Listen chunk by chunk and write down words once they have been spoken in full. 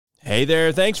Hey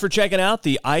there, thanks for checking out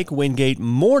the Ike Wingate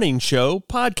Morning Show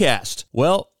podcast.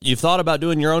 Well, you've thought about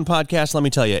doing your own podcast? Let me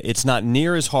tell you, it's not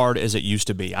near as hard as it used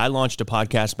to be. I launched a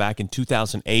podcast back in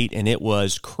 2008, and it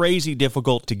was crazy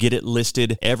difficult to get it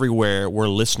listed everywhere where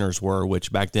listeners were, which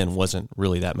back then wasn't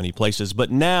really that many places. But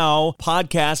now,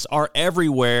 podcasts are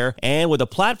everywhere, and with a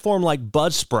platform like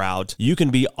Buzzsprout, you can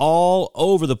be all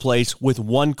over the place with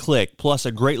one click, plus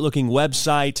a great-looking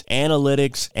website,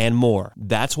 analytics, and more.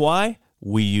 That's why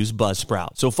we use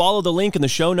Buzzsprout. So follow the link in the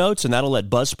show notes, and that'll let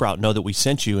Buzzsprout know that we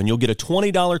sent you, and you'll get a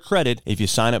 $20 credit if you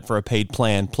sign up for a paid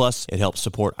plan. Plus, it helps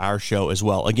support our show as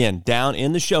well. Again, down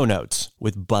in the show notes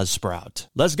with Buzzsprout.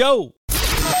 Let's go. All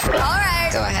right.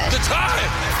 Go ahead. The time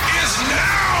is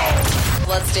now.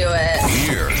 Let's do it.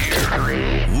 Here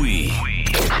we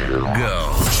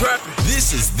go.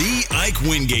 This is the Ike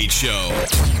Wingate Show.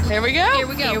 Here we go. Here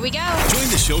we go. Here we go. Join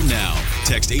the show now.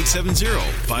 Text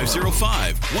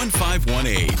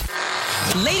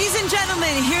 870-505-1518. Ladies and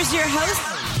gentlemen, here's your host,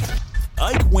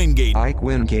 Ike Wingate. Ike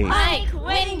Wingate. Ike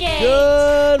Wingate.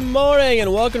 Good morning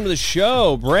and welcome to the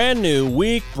show. Brand new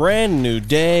week, brand new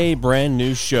day, brand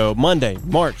new show. Monday,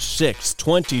 March 6th,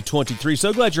 2023.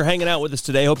 So glad you're hanging out with us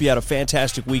today. Hope you had a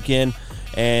fantastic weekend.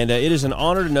 And it is an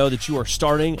honor to know that you are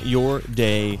starting your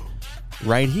day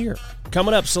right here.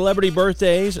 Coming up, celebrity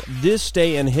birthdays, this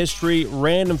day in history,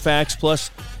 random facts, plus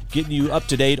getting you up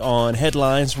to date on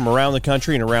headlines from around the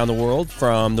country and around the world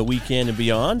from the weekend and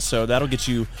beyond. So that'll get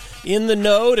you in the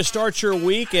know to start your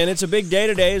week. And it's a big day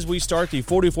today as we start the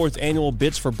 44th annual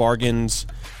Bits for Bargains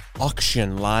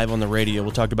auction live on the radio.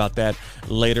 We'll talk about that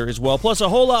later as well. Plus a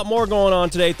whole lot more going on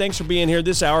today. Thanks for being here.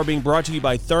 This hour being brought to you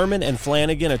by Thurman and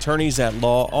Flanagan, attorneys at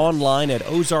law, online at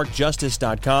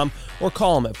ozarkjustice.com or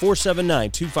call them at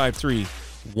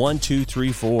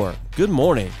 479-253-1234. Good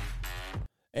morning.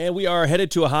 And we are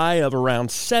headed to a high of around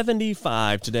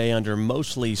 75 today under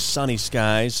mostly sunny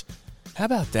skies. How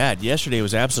about that? Yesterday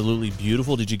was absolutely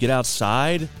beautiful. Did you get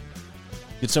outside?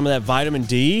 Get some of that vitamin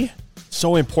D?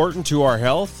 So important to our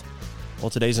health. Well,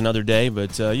 today's another day,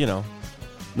 but,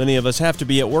 many of us have to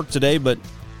be at work today, but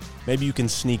maybe you can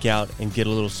sneak out and get a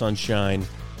little sunshine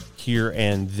here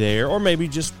and there, or maybe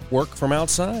just work from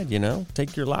outside,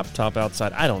 take your laptop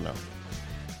outside. I don't know.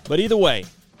 But either way,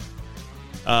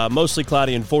 mostly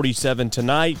cloudy and 47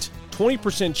 tonight,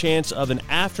 20% chance of an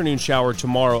afternoon shower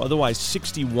tomorrow, otherwise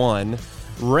 61.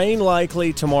 Rain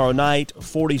likely tomorrow night,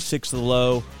 46 the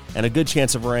low, and a good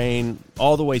chance of rain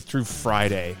all the way through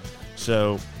Friday.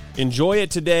 So enjoy it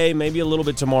today, maybe a little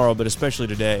bit tomorrow, but especially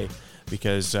today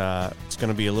because it's going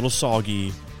to be a little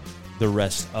soggy the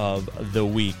rest of the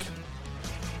week.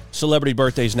 Celebrity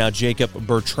birthdays now. Jacob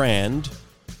Bertrand,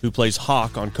 who plays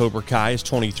Hawk on Cobra Kai, is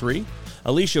 23.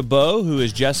 Alicia Bowe, who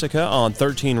is Jessica on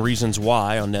 13 Reasons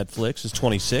Why on Netflix, is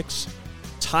 26.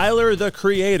 Tyler, the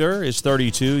Creator, is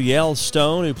 32. Yael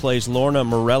Stone, who plays Lorna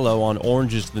Morello on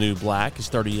Orange is the New Black, is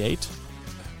 38.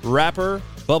 Rapper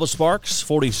Bubba Sparks,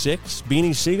 46.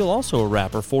 Beanie Siegel, also a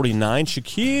rapper, 49.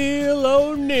 Shaquille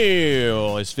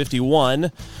O'Neal is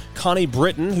 51. Connie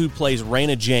Britton, who plays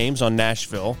Raina James on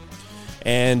Nashville.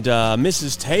 And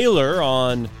Mrs. Taylor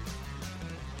on...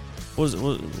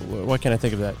 What can I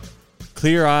think of that?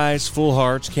 Clear Eyes, Full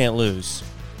Hearts, Can't Lose.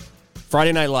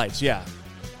 Friday Night Lights, yeah.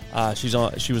 She was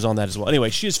on that as well. Anyway,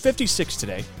 she is 56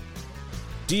 today.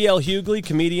 D.L. Hughley,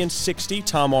 comedian, 60.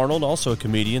 Tom Arnold, also a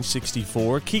comedian,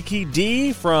 64. Kiki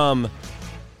D from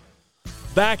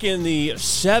back in the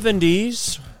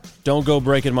 70s. Don't Go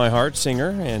Breaking My Heart, singer,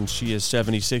 and she is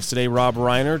 76 today. Rob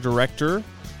Reiner, director,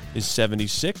 is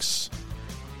 76.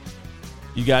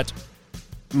 You got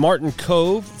Martin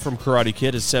Kove from Karate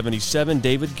Kid is 77.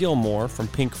 David Gilmour from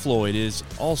Pink Floyd is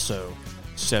also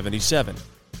 77.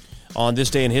 On this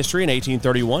day in history, in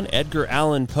 1831, Edgar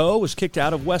Allan Poe was kicked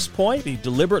out of West Point. He'd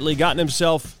deliberately gotten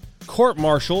himself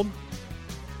court-martialed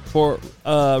for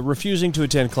refusing to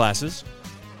attend classes.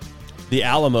 The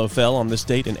Alamo fell on this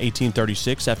date in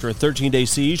 1836 after a 13-day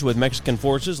siege with Mexican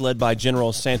forces led by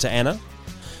General Santa Anna.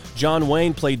 John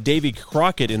Wayne played Davy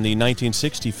Crockett in the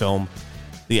 1960 film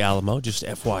The Alamo, just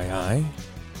FYI.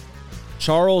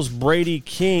 Charles Brady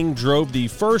King drove the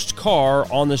first car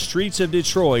on the streets of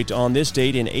Detroit on this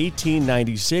date in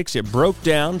 1896. It broke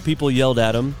down. People yelled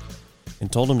at him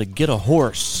and told him to get a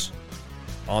horse.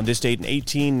 On this date in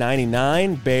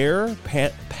 1899, Bayer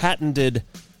patented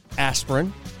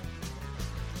aspirin.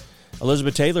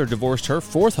 Elizabeth Taylor divorced her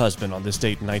fourth husband on this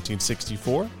date in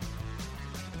 1964.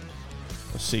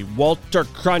 Let's see. Walter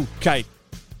Cronkite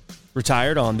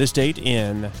retired on this date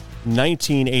in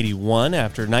 1981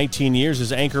 after 19 years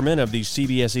as anchorman of the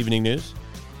CBS Evening News.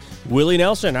 Willie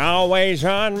Nelson, always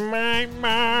on my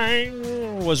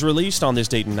mind. was released on this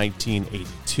date in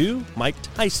 1982. Mike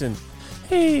Tyson.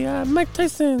 Hey, Mike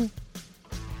Tyson.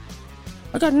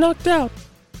 I got knocked out.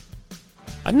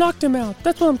 I knocked him out.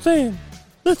 That's what I'm saying.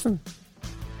 Listen.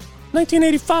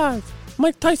 1985.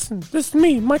 Mike Tyson. This is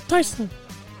me, Mike Tyson.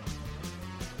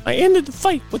 I ended the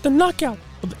fight with the knockout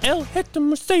of El Hector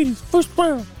Mercedes, first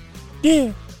round.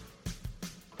 Yeah.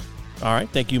 All right,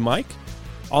 thank you, Mike.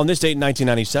 On this date in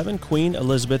 1997, Queen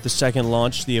Elizabeth II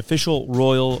launched the official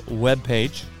royal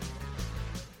webpage.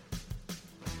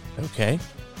 Okay.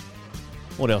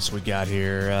 What else we got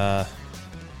here?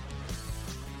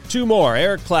 Two more.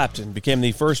 Eric Clapton became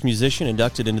the first musician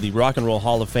inducted into the Rock and Roll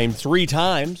Hall of Fame 3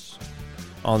 times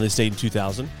on this date in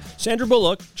 2000. Sandra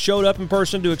Bullock showed up in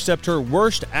person to accept her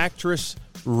Worst Actress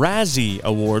Razzie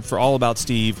Award for All About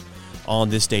Steve on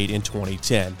this date in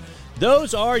 2010.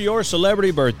 Those are your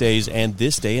celebrity birthdays and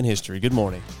this day in history. Good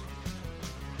morning.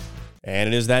 And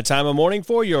it is that time of morning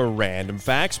for your random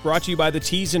facts, brought to you by the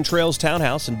Tees and Trails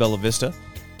Townhouse in Bella Vista.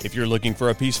 If you're looking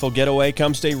for a peaceful getaway,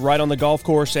 come stay right on the golf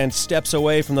course and steps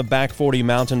away from the Back 40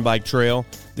 mountain bike trail.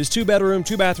 This 2-bedroom,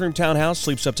 2-bathroom townhouse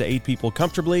sleeps up to 8 people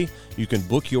comfortably. You can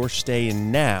book your stay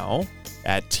now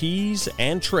at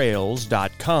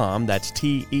teesandtrails.com. That's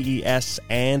Tees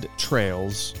and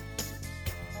Trails.com.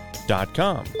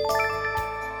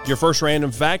 Your first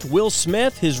random fact, Will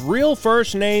Smith, his real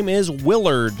first name is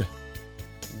Willard.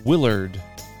 Willard.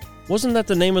 Wasn't that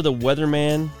the name of the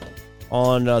weatherman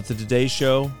on the Today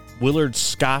Show? Willard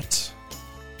Scott.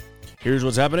 Here's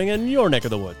what's happening in your neck of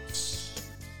the woods.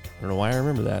 I don't know why I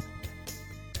remember that.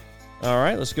 All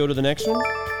right, let's go to the next one.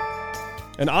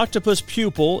 An octopus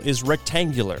pupil is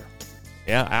rectangular.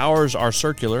 Yeah, ours are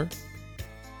circular,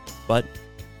 but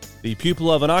the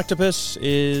pupil of an octopus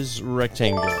is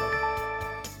rectangular.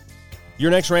 Your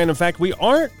next random fact, we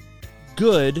aren't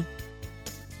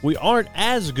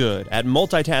as good at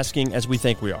multitasking as we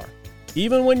think we are.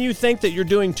 Even when you think that you're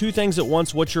doing 2 things at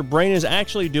once, what your brain is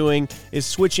actually doing is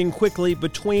switching quickly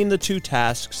between the 2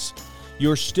 tasks.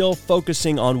 You're still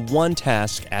focusing on 1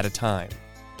 task at a time.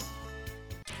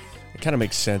 It kind of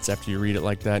makes sense after you read it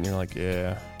like that, and you're like,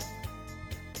 yeah.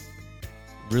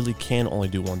 Really can only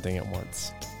do 1 thing at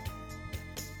once.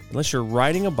 Unless you're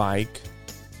riding a bike,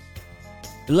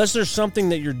 unless there's something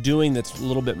that you're doing that's a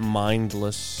little bit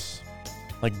mindless,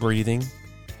 like breathing.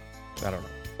 I don't know.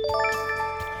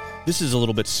 This is a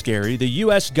little bit scary. The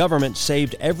U.S. government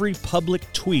saved every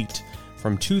public tweet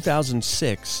from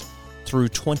 2006 through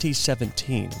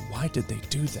 2017. Why did they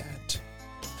do that?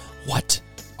 What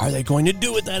are they going to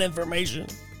do with that information?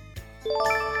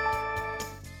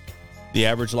 The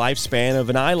average lifespan of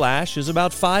an eyelash is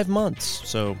about 5 months.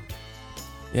 So,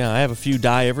 yeah, I have a few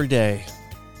die every day.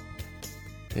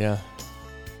 Yeah.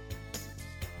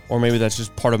 Or maybe that's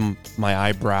just part of my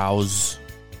eyebrows.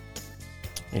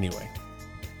 Anyway.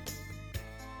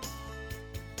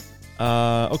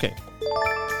 Okay.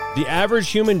 The average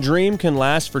human dream can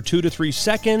last for 2 to 3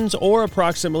 seconds or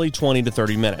approximately 20 to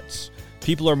 30 minutes.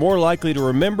 People are more likely to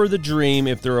remember the dream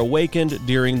if they're awakened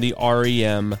during the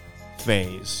REM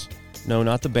phase. No,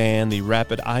 not the band, the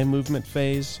rapid eye movement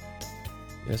phase.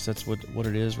 Yes, that's what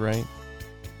it is, right?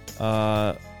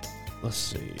 Let's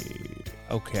see.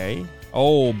 Okay.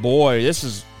 Oh, boy.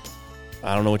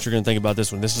 I don't know what you're going to think about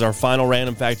this one. This is our final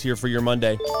random fact here for your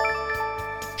Monday.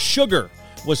 Sugar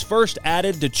was first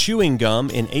added to chewing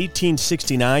gum in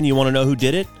 1869. You want to know who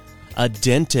did it? A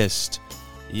dentist.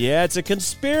 Yeah, it's a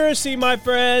conspiracy, my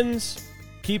friends.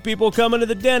 Keep people coming to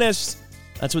the dentist.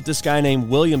 That's what this guy named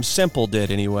William Semple did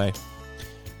anyway.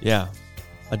 Yeah.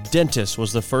 A dentist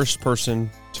was the first person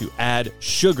to add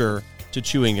sugar to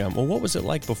chewing gum. Well, what was it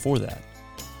like before that?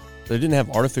 They didn't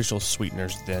have artificial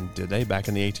sweeteners then, did they, back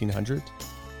in the 1800s?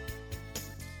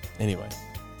 Anyway,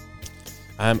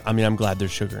 I'm glad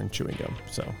there's sugar in chewing gum.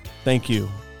 So, thank you,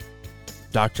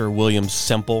 Dr. William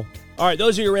Semple. All right,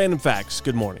 those are your random facts.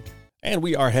 Good morning. And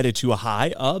we are headed to a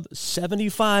high of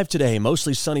 75 today.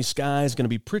 Mostly sunny skies. Going to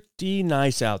be pretty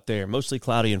nice out there. Mostly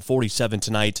cloudy and 47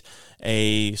 tonight.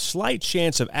 A slight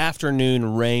chance of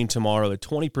afternoon rain tomorrow. A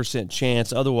 20%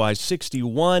 chance. Otherwise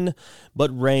 61.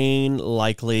 But rain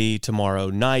likely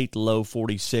tomorrow night. Low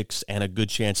 46 and a good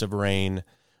chance of rain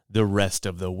the rest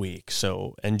of the week.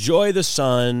 So enjoy the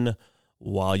sun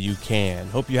while you can.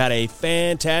 Hope you had a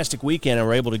fantastic weekend and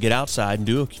were able to get outside and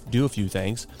do a few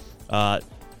things.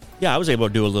 Yeah, I was able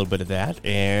to do a little bit of that.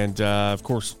 And, of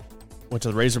course, went to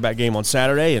the Razorback game on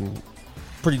Saturday and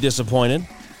pretty disappointed.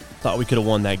 Thought we could have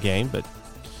won that game. But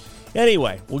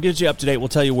anyway, we'll get you up to date. We'll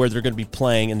tell you where they're going to be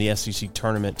playing in the SEC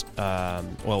tournament.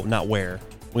 Well, not where.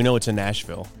 We know it's in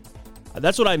Nashville.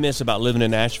 That's what I miss about living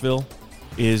in Nashville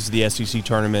is the SEC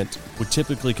tournament would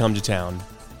typically come to town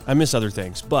I miss other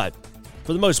things, but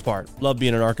for the most part, love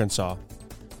being in Arkansas.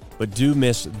 But do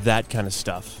miss that kind of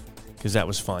stuff because that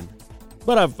was fun.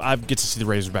 But I get to see the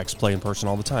Razorbacks play in person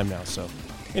all the time now. So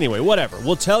anyway, whatever.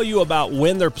 We'll tell you about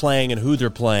when they're playing and who they're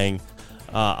playing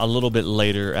a little bit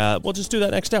later. We'll just do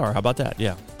that next hour. How about that?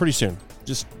 Yeah, pretty soon.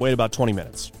 Just wait about 20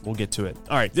 minutes. We'll get to it.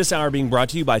 All right, this hour being brought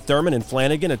to you by Thurman and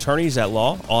Flanagan, attorneys at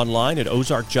law, online at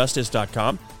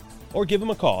ozarkjustice.com, or give them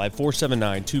a call at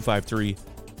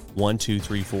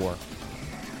 479-253-1234.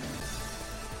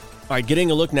 All right, getting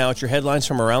a look now at your headlines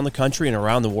from around the country and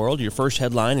around the world. Your first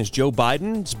headline is Joe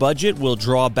Biden's budget will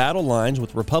draw battle lines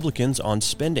with Republicans on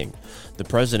spending. The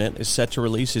president is set to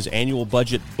release his annual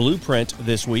budget blueprint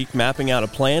this week, mapping out a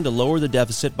plan to lower the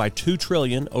deficit by $2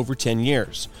 trillion over 10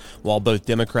 years. While both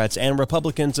Democrats and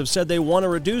Republicans have said they want to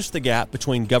reduce the gap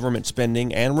between government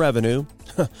spending and revenue,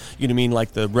 you mean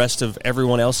like the rest of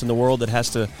everyone else in the world that has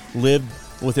to live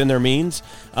within their means,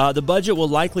 the budget will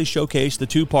likely showcase the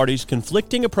two parties'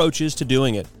 conflicting approaches to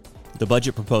doing it. The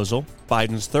budget proposal,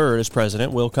 Biden's third as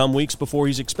president, will come weeks before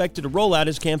he's expected to roll out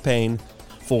his campaign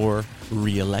for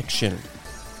re-election.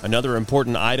 Another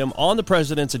important item on the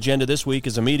president's agenda this week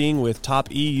is a meeting with top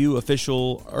EU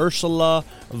official Ursula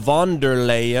von der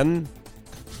Leyen.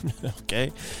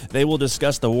 Okay. They will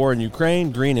discuss the war in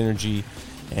Ukraine, green energy,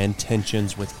 and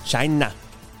tensions with China.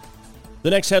 The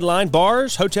next headline,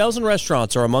 bars, hotels, and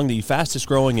restaurants are among the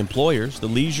fastest-growing employers. The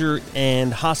leisure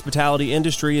and hospitality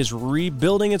industry is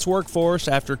rebuilding its workforce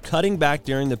after cutting back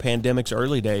during the pandemic's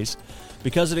early days.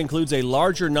 Because it includes a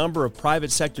larger number of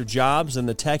private sector jobs than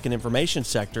the tech and information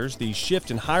sectors, the shift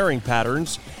in hiring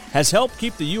patterns has helped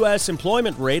keep the U.S.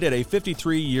 employment rate at a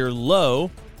 53-year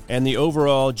low and the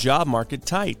overall job market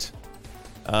tight.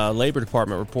 Labor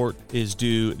Department report is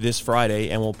due this Friday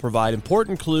and will provide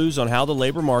important clues on how the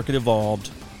labor market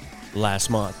evolved last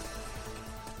month.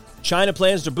 China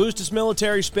plans to boost its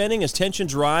military spending as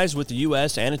tensions rise with the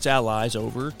U.S. and its allies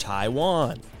over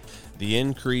Taiwan. The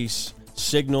increase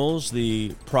signals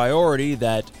the priority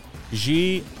that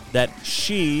Xi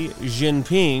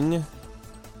Jinping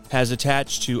has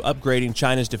attached to upgrading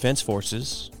China's defense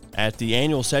forces. At the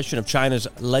annual session of China's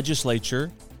legislature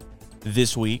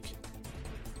this week,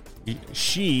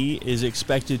 Xi is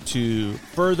expected to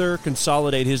further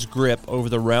consolidate his grip over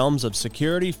the realms of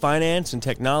security, finance, and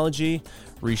technology,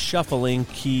 reshuffling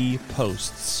key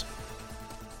posts.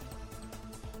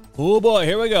 Oh boy,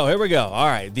 here we go. All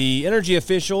right, the energy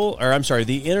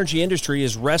industry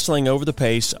is wrestling over the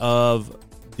pace of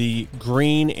the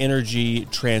green energy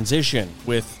transition,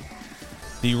 with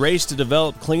the race to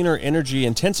develop cleaner energy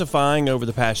intensifying over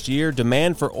the past year.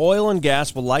 Demand for oil and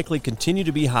gas will likely continue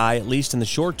to be high, at least in the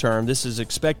short term. This is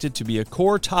expected to be a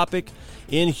core topic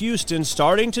in Houston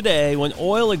starting today when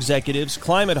oil executives,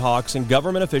 climate hawks, and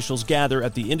government officials gather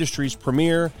at the industry's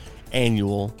premier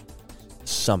annual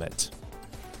summit.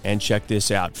 And check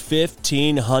this out,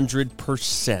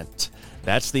 1,500%.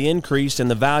 That's the increase in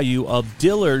the value of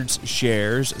Dillard's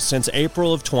shares since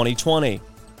April of 2020.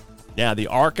 Now, the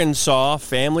Arkansas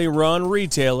family-run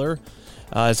retailer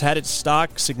has had its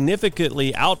stock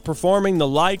significantly outperforming the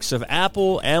likes of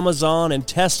Apple, Amazon, and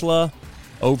Tesla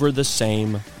over the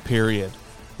same period.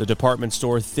 The department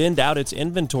store thinned out its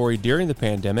inventory during the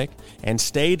pandemic and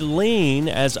stayed lean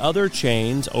as other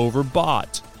chains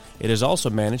overbought. It has also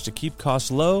managed to keep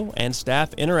costs low and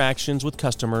staff interactions with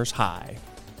customers high.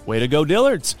 Way to go,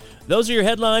 Dillard's. Those are your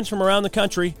headlines from around the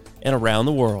country and around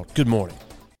the world. Good morning.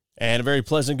 And a very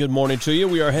pleasant good morning to you.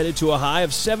 We are headed to a high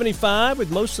of 75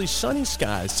 with mostly sunny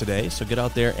skies today, so get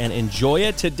out there and enjoy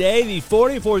it. Today, the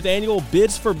 44th annual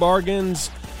Bids for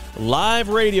Bargains live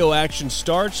radio action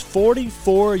starts,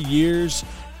 44 years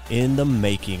in the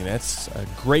making. That's a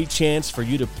great chance for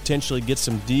you to potentially get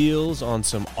some deals on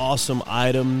some awesome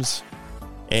items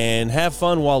and have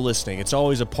fun while listening. It's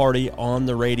always a party on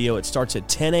the radio. It starts at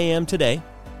 10 a.m. today.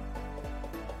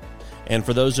 And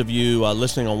for those of you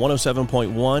listening on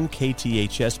 107.1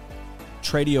 KTHS,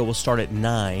 Tradio will start at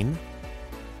 9.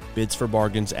 Bids for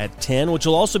Bargains at 10, which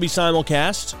will also be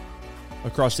simulcast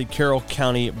across the Carroll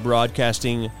County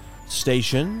broadcasting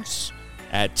stations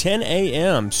at 10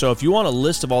 a.m. So if you want a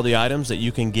list of all the items that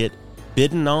you can get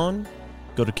bidden on,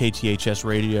 go to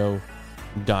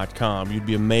kthsradio.com. You'd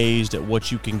be amazed at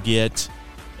what you can get.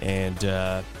 And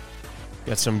got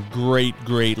some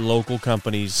great local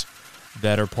companies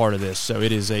that are part of this. So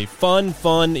it is a fun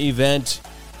event.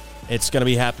 It's going to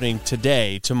be happening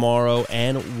today, tomorrow,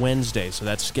 and Wednesday. So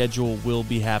that schedule will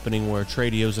be happening where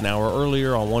Tradio's an hour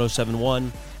earlier on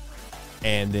 107.1.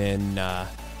 And then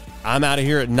I'm out of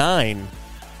here at 9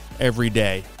 every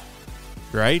day.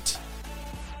 Right?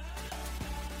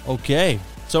 Okay.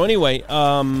 So anyway,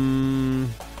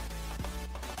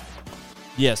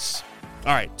 Yes.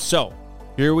 All right, so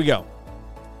here we go.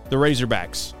 The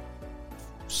Razorbacks.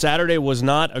 Saturday was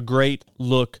not a great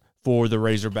look for the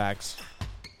Razorbacks.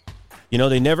 You know,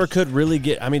 they never could really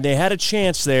get – I mean, they had a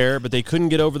chance there, but they couldn't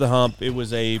get over the hump. It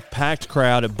was a packed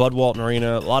crowd at Bud Walton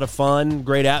Arena. A lot of fun,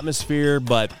 great atmosphere,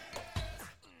 but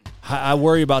I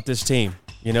worry about this team.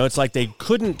 You know, it's like they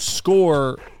couldn't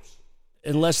score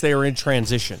unless they were in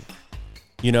transition.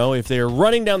 You know, if they're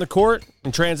running down the court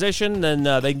in transition, then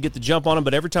they can get the jump on them.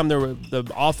 But every time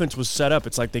the offense was set up,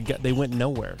 it's like they went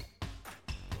nowhere.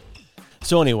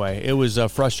 So anyway, it was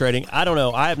frustrating. I don't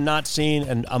know. I have not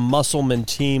seen a Musselman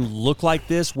team look like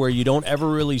this, where you don't ever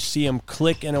really see them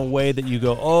click in a way that you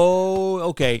go, oh,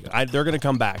 okay, they're going to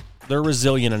come back. They're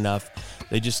resilient enough.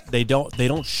 They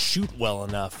don't shoot well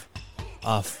enough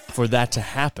for that to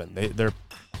happen.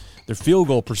 Their field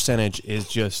goal percentage is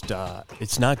just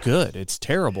it's not good. It's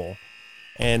terrible.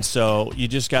 And so you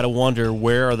just got to wonder,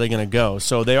 where are they going to go?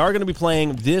 So they are going to be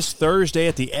playing this Thursday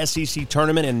at the SEC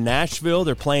tournament in Nashville.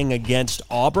 They're playing against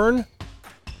Auburn.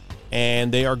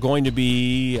 And they are going to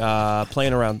be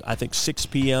playing around, I think, 6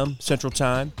 p.m. Central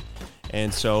Time.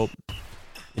 And so,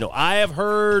 you know, I have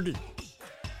heard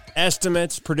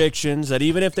estimates, predictions that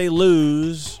even if they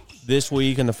lose this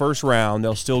week in the first round,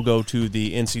 they'll still go to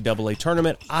the NCAA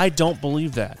tournament. I don't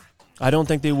believe that. I don't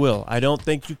think they will. I don't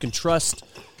think you can trust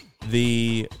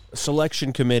the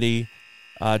selection committee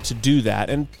to do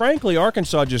that. And frankly,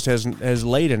 Arkansas just has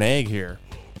laid an egg here.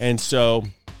 And so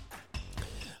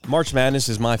March Madness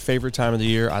is my favorite time of the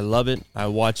year. I love it. I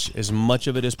watch as much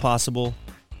of it as possible.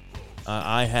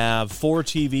 I have 4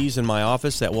 TVs in my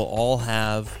office that will all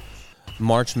have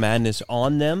March Madness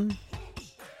on them.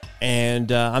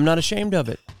 And I'm not ashamed of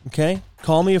it, okay?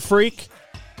 Call me a freak.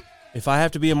 If I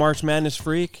have to be a March Madness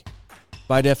freak,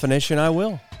 by definition, I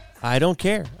will. I don't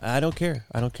care. I don't care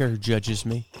who judges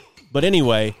me. But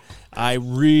anyway, I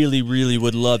really, really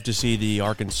would love to see the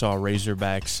Arkansas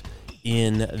Razorbacks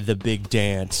in the big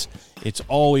dance. It's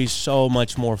always so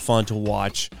much more fun to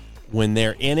watch when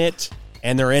they're in it,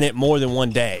 and they're in it more than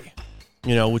one day,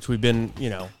 you know, which we've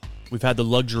had the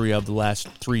luxury of the last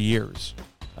 3 years,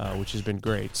 which has been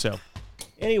great. So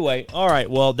anyway, all right,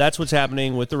 well, that's what's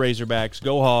happening with the Razorbacks.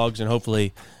 Go Hogs, and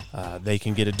hopefully they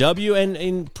can get a W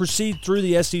and proceed through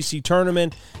the SEC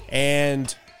tournament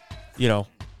and, you know,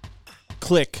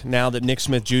 click now that Nick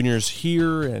Smith Jr. is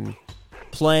here and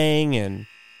playing. And,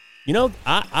 you know,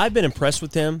 I've been impressed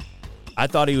with him. I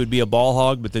thought he would be a ball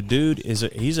hog, but the dude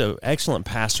he's an excellent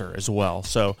passer as well.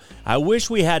 So I wish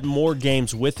we had more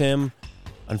games with him.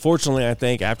 Unfortunately, I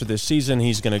think after this season,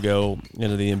 he's going to go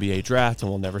into the NBA draft, and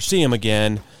we'll never see him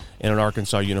again in an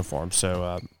Arkansas uniform.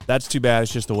 So that's too bad.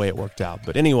 It's just the way it worked out.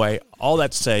 But anyway, all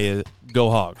that to say is go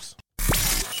Hogs.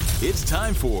 It's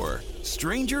time for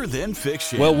Stranger Than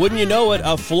Fiction. Well, wouldn't you know it,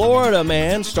 a Florida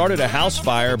man started a house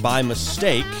fire by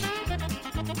mistake.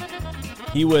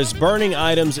 He was burning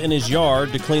items in his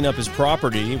yard to clean up his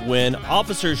property when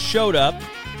officers showed up.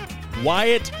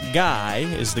 Wyatt Guy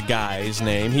is the guy's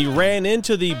name. He ran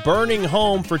into the burning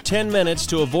home for 10 minutes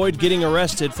to avoid getting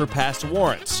arrested for past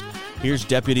warrants. Here's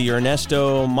Deputy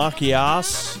Ernesto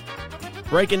Macias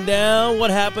breaking down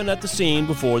what happened at the scene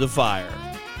before the fire.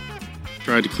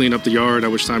 Tried to clean up the yard,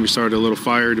 at which time we started a little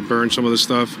fire to burn some of the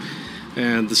stuff.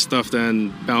 And the stuff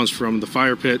then bounced from the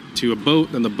fire pit to a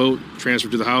boat, and the boat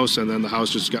transferred to the house, and then the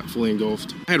house just got fully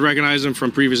engulfed. I had recognized him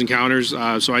from previous encounters,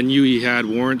 so I knew he had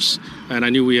warrants, and I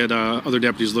knew we had other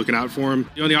deputies looking out for him.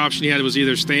 The only option he had was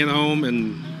either stay in the home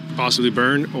and possibly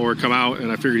burn, or come out, and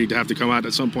I figured he'd have to come out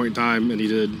at some point in time, and he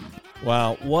did.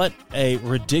 Wow, what a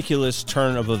ridiculous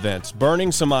turn of events.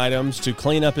 Burning some items to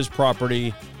clean up his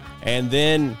property, and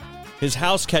then his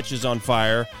house catches on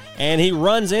fire, and he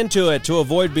runs into it to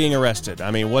avoid being arrested. I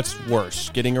mean, what's worse,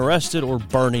 getting arrested or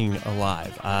burning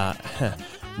alive?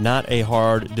 Not a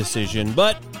hard decision,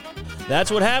 but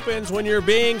that's what happens when you're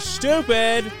being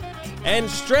stupid and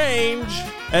strange,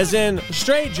 as in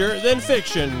stranger than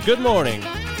fiction. Good morning.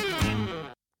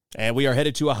 And we are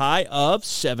headed to a high of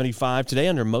 75 today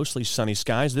under mostly sunny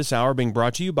skies. This hour being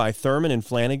brought to you by Thurman and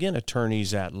Flanagan,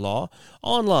 attorneys at law.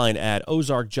 Online at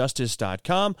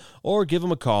ozarkjustice.com or give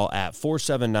them a call at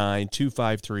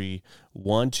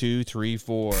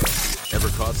 479-253-1234. Ever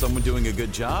caught someone doing a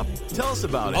good job? Tell us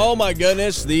about it. Oh my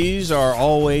goodness, these are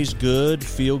always good,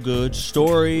 feel-good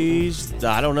stories.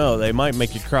 I don't know, they might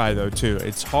make you cry though too.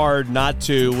 It's hard not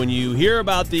to when you hear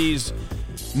about these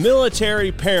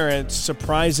military parents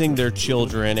surprising their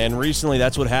children, and recently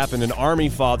that's what happened. An Army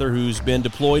father who's been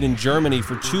deployed in Germany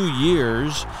for 2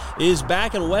 years is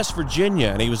back in West Virginia,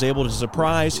 and he was able to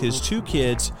surprise his 2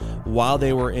 kids while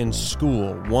they were in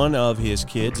school. One of his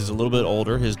kids is a little bit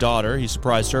older, his daughter. He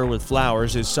surprised her with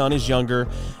flowers. His son is younger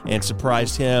and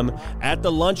surprised him at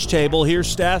the lunch table. Here's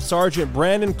Staff Sergeant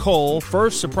Brandon Cole,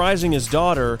 first surprising his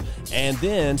daughter and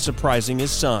then surprising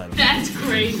his son. That's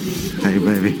crazy. Hey,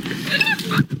 baby.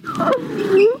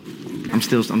 I'm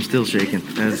still shaking.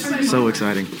 That's so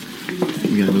exciting.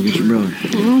 You gotta go get your brother.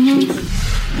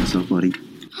 Mm-hmm. What's up, buddy?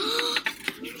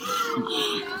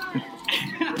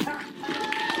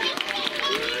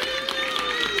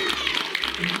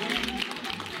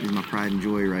 Here's my pride and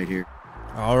joy right here.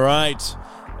 All right.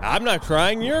 I'm not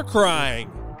crying, you're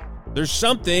crying. There's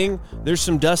some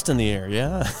dust in the air,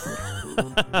 yeah?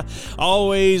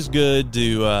 Always good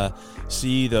to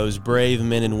see those brave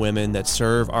men and women that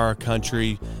serve our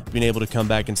country being able to come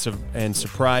back and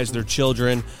surprise their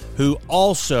children who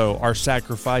also are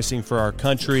sacrificing for our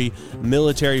country.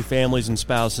 Military families and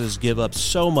spouses give up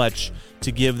so much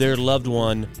to give their loved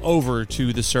one over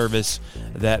to the service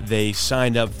that they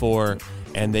signed up for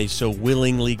and they so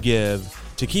willingly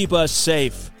give to keep us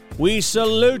safe. We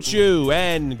salute you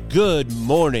and good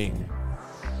morning.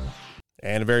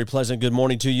 And a very pleasant good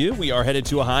morning to you. We are headed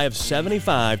to a high of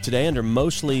 75 today under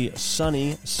mostly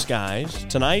sunny skies.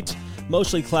 Tonight,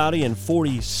 mostly cloudy and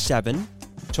 47.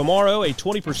 Tomorrow, a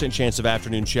 20% chance of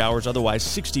afternoon showers, otherwise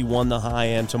 61 the high,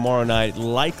 and tomorrow night,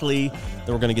 likely that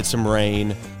we're going to get some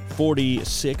rain.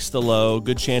 46 the low,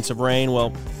 good chance of rain,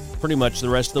 well, pretty much the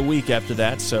rest of the week after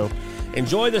that, so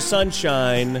enjoy the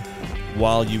sunshine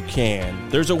while you can.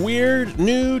 There's a weird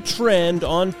new trend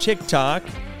on TikTok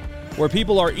where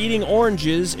people are eating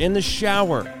oranges in the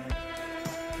shower.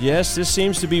 Yes, this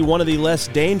seems to be one of the less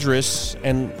dangerous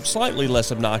and slightly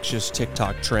less obnoxious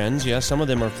TikTok trends. Yes, some of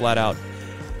them are flat out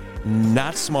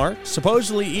not smart.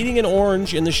 Supposedly, eating an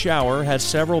orange in the shower has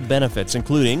several benefits,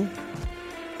 including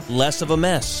less of a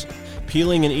mess.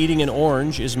 Peeling and eating an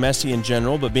orange is messy in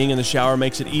general, but being in the shower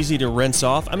makes it easy to rinse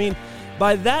off. I mean,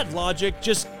 by that logic,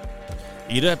 just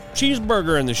eat a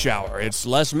cheeseburger in the shower. It's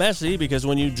less messy because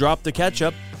when you drop the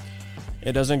ketchup,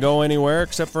 it doesn't go anywhere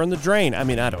except for in the drain. I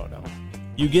mean, I don't know.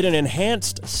 You get an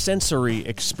enhanced sensory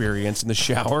experience in the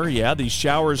shower. Yeah, the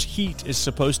shower's heat is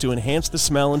supposed to enhance the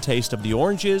smell and taste of the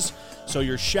oranges, so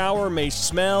your shower may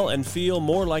smell and feel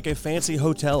more like a fancy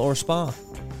hotel or spa.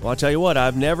 Well, I'll tell you what,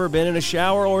 I've never been in a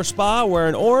shower or spa where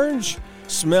an orange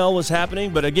smell was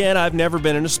happening, but again, I've never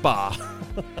been in a spa.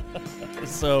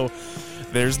 So,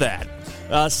 there's that.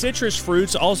 Citrus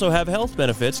fruits also have health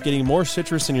benefits. Getting more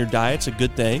citrus in your diet's a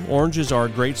good thing. Oranges are a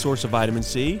great source of vitamin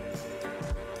C.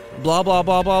 Blah, blah,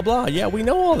 blah, blah, blah. Yeah, we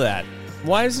know all that.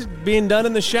 Why is it being done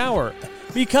in the shower?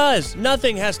 Because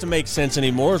nothing has to make sense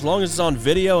anymore. As long as it's on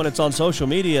video and it's on social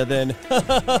media, then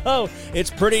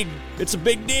it's a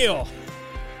big deal.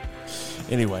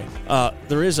 Anyway,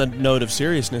 there is a note of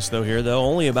seriousness, though, here, though.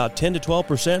 Only about 10 to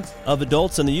 12% of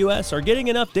adults in the U.S. are getting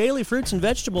enough daily fruits and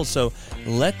vegetables, so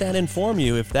let that inform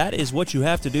you. If that is what you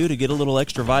have to do to get a little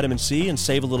extra vitamin C and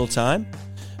save a little time,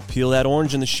 peel that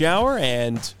orange in the shower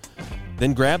and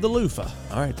then grab the loofah.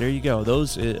 All right, there you go.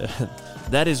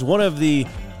 That is one of the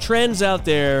trends out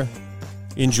there.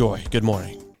 Enjoy. Good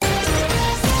morning.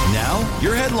 Now,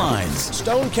 your headlines.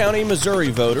 Stone County, Missouri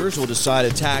voters will decide a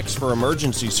tax for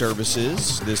emergency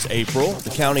services this April.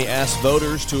 The county asked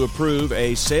voters to approve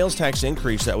a sales tax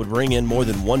increase that would bring in more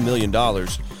than $1 million.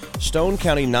 Stone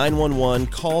County 911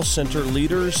 call center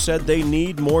leaders said they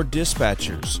need more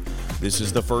dispatchers. This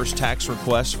is the first tax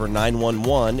request for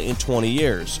 911 in 20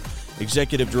 years.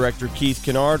 Executive Director Keith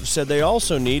Kennard said they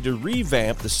also need to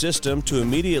revamp the system to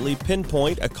immediately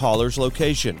pinpoint a caller's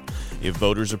location. If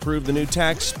voters approve the new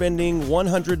tax, spending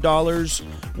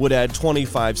 $100 would add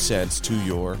 25 cents to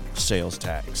your sales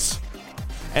tax.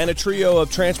 And a trio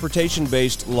of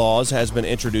transportation-based laws has been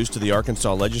introduced to the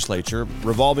Arkansas legislature,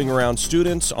 revolving around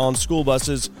students on school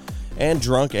buses and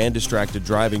drunk and distracted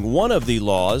driving. One of the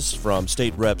laws from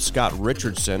State Rep Scott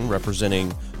Richardson,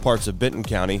 representing parts of Benton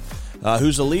County,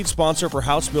 who's the lead sponsor for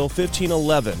House Bill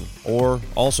 1511, or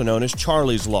also known as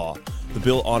Charlie's Law. The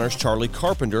bill honors Charlie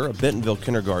Carpenter, a Bentonville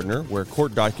kindergartner, where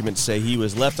court documents say he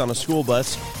was left on a school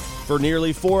bus for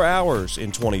nearly 4 hours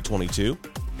in 2022.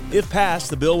 If passed,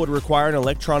 the bill would require an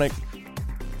electronic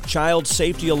child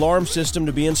safety alarm system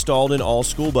to be installed in all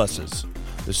school buses.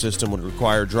 The system would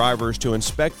require drivers to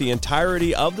inspect the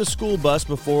entirety of the school bus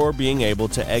before being able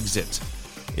to exit.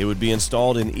 It would be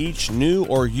installed in each new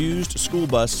or used school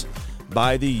bus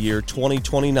by the year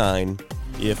 2029,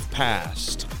 if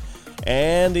passed.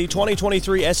 And the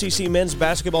 2023 SEC Men's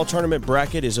Basketball Tournament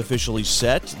bracket is officially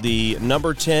set. The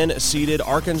number 10 seeded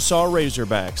Arkansas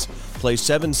Razorbacks play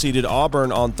 7-seeded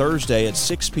Auburn on Thursday at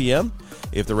 6 p.m.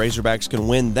 If the Razorbacks can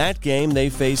win that game, they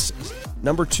face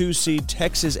number 2 seed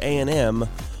Texas A&M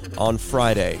on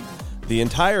Friday. The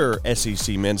entire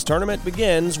SEC men's tournament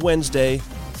begins Wednesday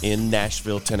in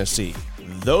Nashville, Tennessee.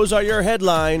 Those are your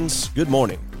headlines. Good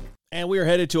morning. And we are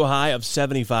headed to a high of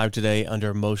 75 today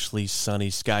under mostly sunny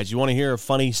skies. You want to hear a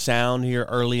funny sound here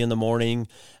early in the morning?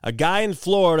 A guy in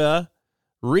Florida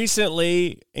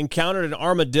recently encountered an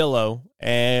armadillo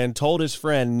and told his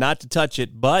friend not to touch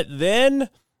it. But then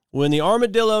when the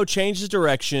armadillo changes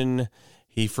direction,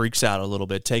 he freaks out a little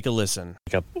bit. Take a listen.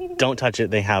 Don't touch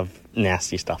it. They have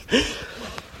nasty stuff.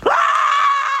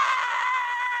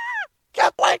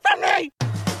 Get away from me!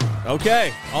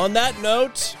 Okay, on that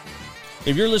note,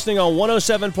 if you're listening on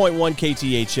 107.1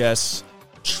 KTHS,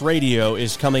 Tradio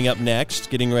is coming up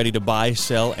next, getting ready to buy,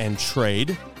 sell, and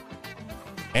trade.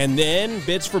 And then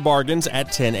bids for bargains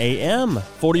at 10 a.m.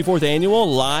 44th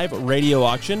annual live radio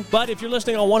auction. But if you're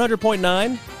listening on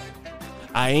 100.9,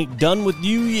 I ain't done with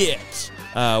you yet.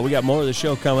 We got more of the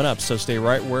show coming up, so stay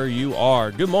right where you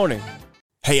are. Good morning.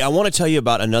 Hey, I want to tell you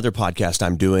about another podcast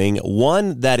I'm doing,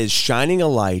 one that is shining a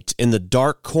light in the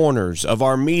dark corners of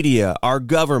our media, our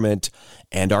government,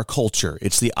 and our culture.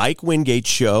 It's the Ike Wingate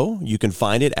Show. You can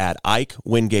find it at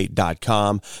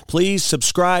IkeWingate.com. Please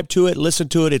subscribe to it, listen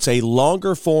to it. It's a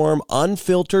longer form,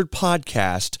 unfiltered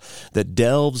podcast that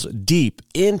delves deep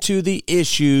into the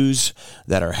issues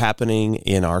that are happening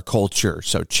in our culture.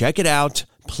 So check it out,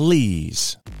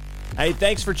 please. Hey,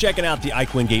 thanks for checking out the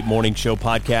Ike Wingate Morning Show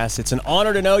podcast. It's an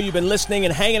honor to know you've been listening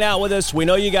and hanging out with us. We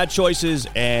know you got choices,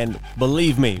 and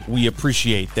believe me, we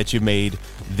appreciate that you made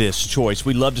this choice.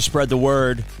 We'd love to spread the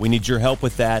word. We need your help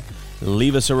with that.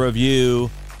 Leave us a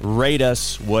review, rate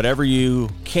us, whatever you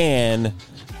can,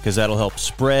 because that'll help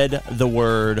spread the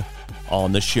word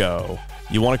on the show.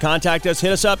 You want to contact us,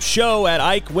 hit us up,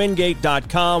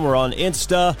 show@IkeWingate.com. We're on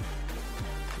Insta.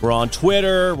 We're on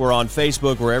Twitter, we're on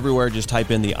Facebook, we're everywhere. Just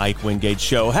type in the Ike Wingate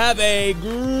Show. Have a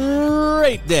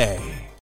great day.